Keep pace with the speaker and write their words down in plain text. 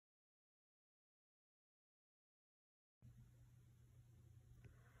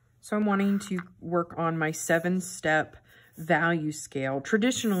So I'm wanting to work on my 7-step value scale.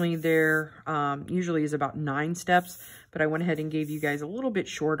 Traditionally, there usually is about 9 steps, but I went ahead and gave you guys a little bit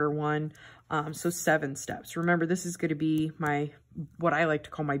shorter one. So 7 steps. Remember, this is going to be my, what I like to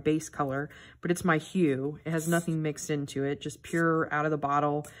call my base color, but it's my hue. It has nothing mixed into it, just pure out of the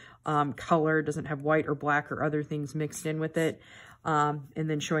bottle color. Doesn't have white or black or other things mixed in with it. And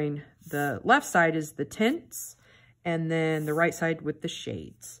then showing the left side is the tints, and then the right side with the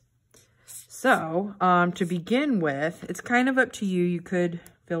shades. So, to begin with, it's kind of up to you. You could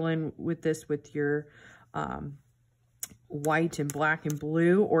fill in with this with your white and black and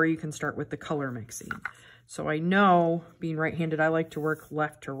blue, or you can start with the color mixing. So I know, being right-handed, I like to work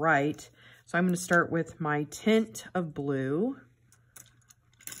left to right. So I'm going to start with my tint of blue.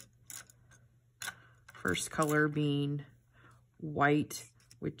 First color being white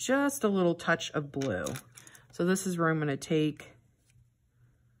with just a little touch of blue. So this is where I'm going to take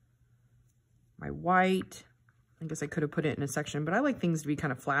my white. I guess I could have put it in a section, but I like things to be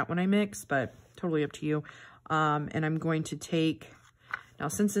kind of flat when I mix, but totally up to you. And I'm going to take, now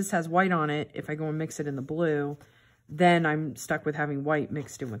since this has white on it, if I go and mix it in the blue, then I'm stuck with having white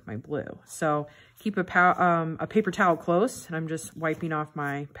mixed in with my blue. So keep a paper towel close, and I'm just wiping off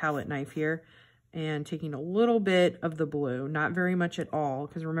my palette knife here and taking a little bit of the blue, not very much at all,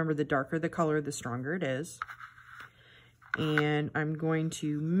 because remember, the darker the color, the stronger it is. And I'm going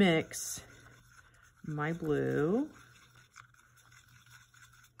to mix my blue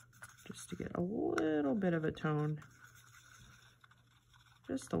just to get a little bit of a tone,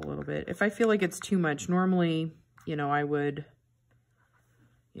 just a little bit. If I feel like it's too much, normally, you know, I would,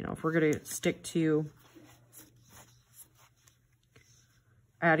 you know, if we're going to stick to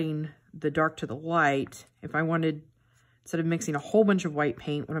adding the dark to the light, if I wanted, instead of mixing a whole bunch of white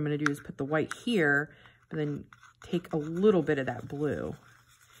paint, what I'm going to do is put the white here and then take a little bit of that blue.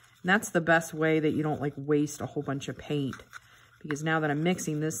 And that's the best way that you don't like waste a whole bunch of paint, because now that I'm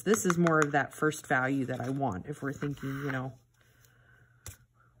mixing this, this is more of that first value that I want. If we're thinking, you know,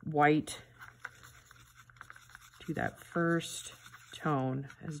 white to that first tone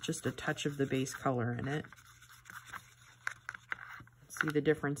as just a touch of the base color in it. See the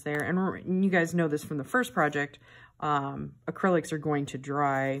difference there? And you guys know this from the first project, acrylics are going to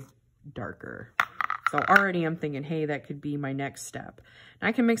dry darker. So already I'm thinking, hey, that could be my next step. And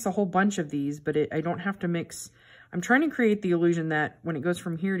I can mix a whole bunch of these, but I don't have to mix. I'm trying to create the illusion that when it goes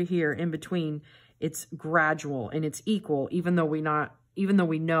from here to here in between, it's gradual and it's equal, even though we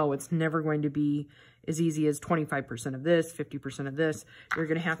know it's never going to be as easy as 25% of this, 50% of this. You're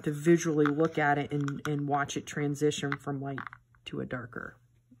going to have to visually look at it and watch it transition from light to a darker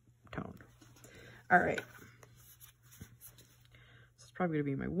tone. All right. Probably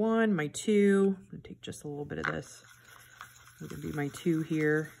gonna be my 1, my 2. I'm gonna take just a little bit of this. It's gonna be my 2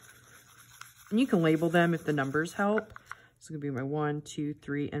 here. And you can label them if the numbers help. It's gonna be my 1, 2,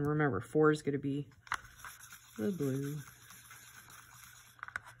 3, and remember, 4 is gonna be the blue.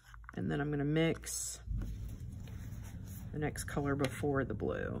 And then I'm gonna mix the next color before the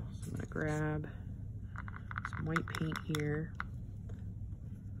blue. So I'm gonna grab some white paint here.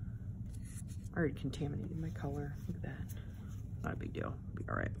 I already contaminated my color. Look at that. Not a big deal. It'll be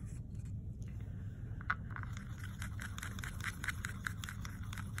all right.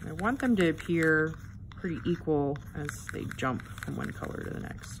 And I want them to appear pretty equal as they jump from one color to the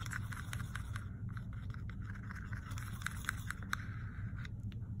next.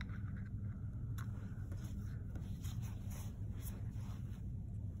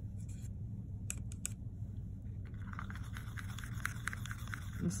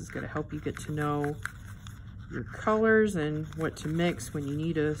 This is going to help you get to know your colors and what to mix when you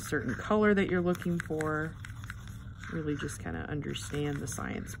need a certain color that you're looking for. Really just kind of understand the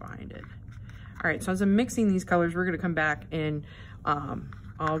science behind it. All right, so as I'm mixing these colors, we're going to come back and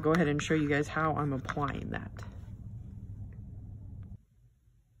I'll go ahead and show you guys how I'm applying that.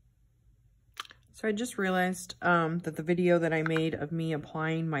 So I just realized that the video that I made of me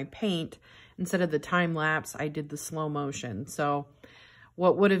applying my paint, instead of the time lapse, I did the slow motion. So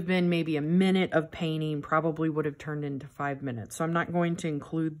what would have been maybe a minute of painting probably would have turned into 5 minutes. So I'm not going to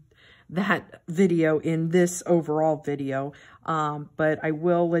include that video in this overall video, but I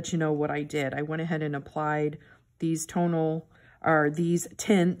will let you know what I did. I went ahead and applied these these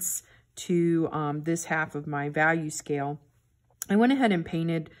tints to this half of my value scale. I went ahead and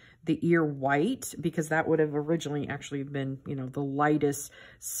painted the ear white because that would have originally actually been, you know, the lightest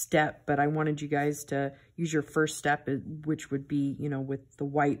step, but I wanted you guys to use your first step, which would be, you know, with the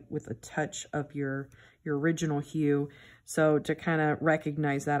white with a touch of your original hue. So to kind of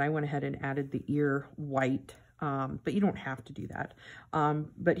recognize that, I went ahead and added the ear white but you don't have to do that.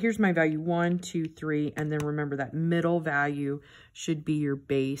 But here's my value, 1, 2, 3, and then remember that middle value should be your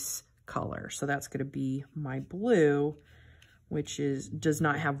base color. So that's going to be my blue, which does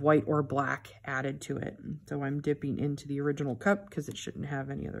not have white or black added to it. So I'm dipping into the original cup because it shouldn't have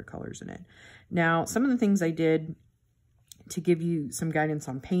any other colors in it. Now, some of the things I did to give you some guidance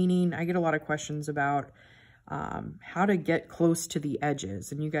on painting, I get a lot of questions about how to get close to the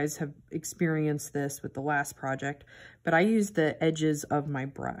edges. And you guys have experienced this with the last project, but I use the edges of my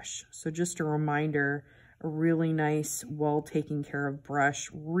brush. So just a reminder, a really nice, well taken care of brush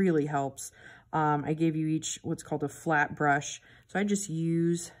really helps. I gave you each what's called a flat brush. So I just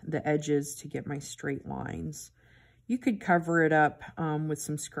use the edges to get my straight lines. You could cover it up with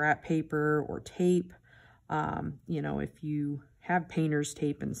some scrap paper or tape. You know, if you have painter's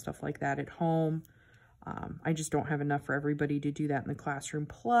tape and stuff like that at home. I just don't have enough for everybody to do that in the classroom.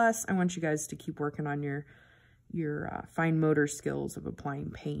 Plus, I want you guys to keep working on your fine motor skills of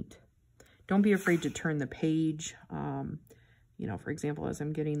applying paint. Don't be afraid to turn the page. You know, for example, as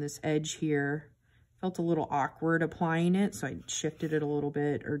I'm getting this edge here, felt a little awkward applying it, so I shifted it a little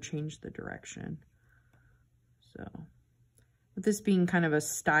bit or changed the direction. So, with this being kind of a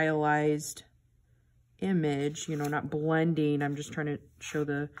stylized image, you know, not blending, I'm just trying to show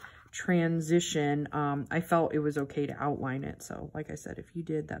the transition. I felt it was okay to outline it. So like I said, if you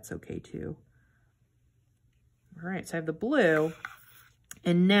did, that's okay too. All right, so I have the blue,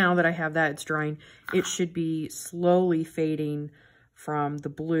 and now that I have that, it's drying, it should be slowly fading from the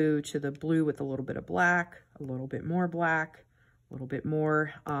blue to the blue with a little bit of black, a little bit more black, a little bit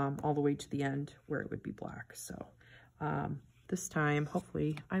more, all the way to the end where it would be black. So this time,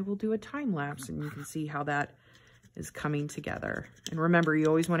 hopefully, I will do a time lapse and you can see how that is coming together. And remember, you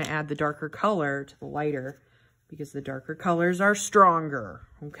always want to add the darker color to the lighter because the darker colors are stronger,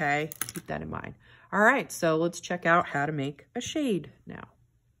 okay? Keep that in mind. All right, so let's check out how to make a shade now.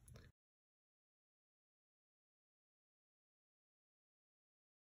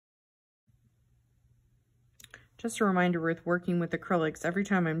 Just a reminder with working with acrylics, every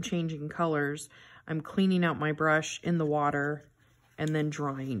time I'm changing colors, I'm cleaning out my brush in the water and then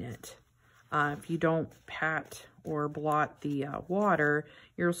drying it. If you don't pat or blot the water,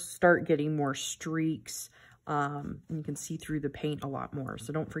 you'll start getting more streaks, and you can see through the paint a lot more.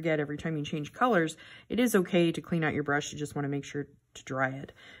 So don't forget, every time you change colors, it is okay to clean out your brush. You just want to make sure to dry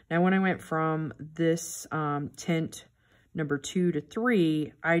it. Now, when I went from this tint number 2 to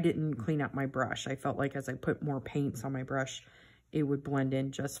 3, I didn't clean out my brush. I felt like as I put more paints on my brush, it would blend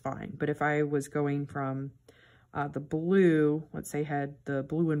in just fine. But if I was going from the blue, let's say I had the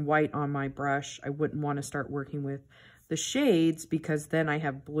blue and white on my brush, I wouldn't want to start working with the shades because then I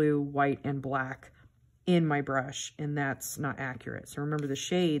have blue, white, and black in my brush, and that's not accurate. So remember, the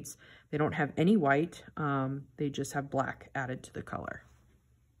shades, they don't have any white, they just have black added to the color.